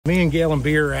Me and Gail and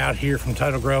Beer are out here from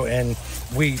Title Grow, and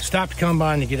we stopped the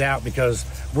combine to get out because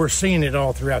we're seeing it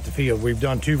all throughout the field. We've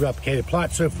done 2 replicated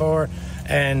plots so far,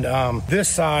 and this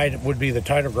side would be the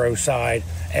Title Grow side.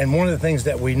 And one of the things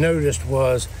that we noticed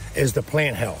is the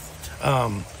plant health.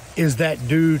 Is that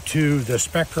due to the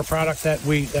Spectra product that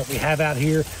we have out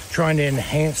here, trying to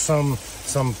enhance some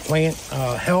plant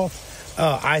health?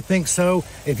 I think so.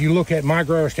 If you look at my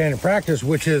grower standard practice,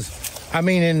 which is, I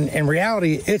mean, in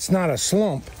reality, it's not a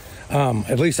slump.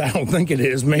 At least I don't think it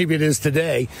is. Maybe it is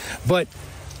today. But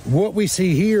what we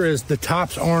see here is the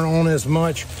tops aren't on as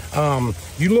much.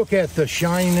 You look at the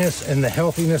shininess and the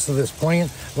healthiness of this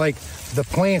plant, like the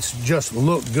plants just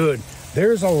look good.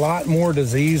 There's a lot more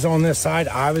disease on this side.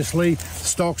 Obviously,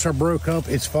 stalks are broke up.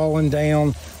 It's fallen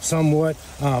down somewhat.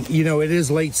 You know, it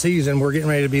is late season. We're getting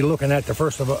ready to be looking at the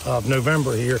 1st of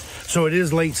November here. So it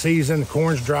is late season.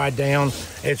 Corn's dried down.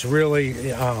 It's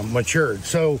really matured.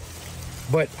 So,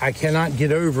 but I cannot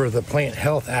get over the plant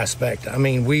health aspect. I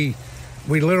mean, we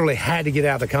literally had to get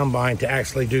out of the combine to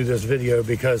actually do this video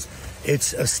because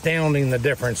it's astounding the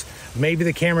difference. Maybe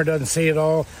the camera doesn't see it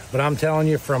all, but I'm telling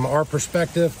you, from our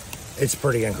perspective, it's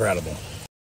pretty incredible.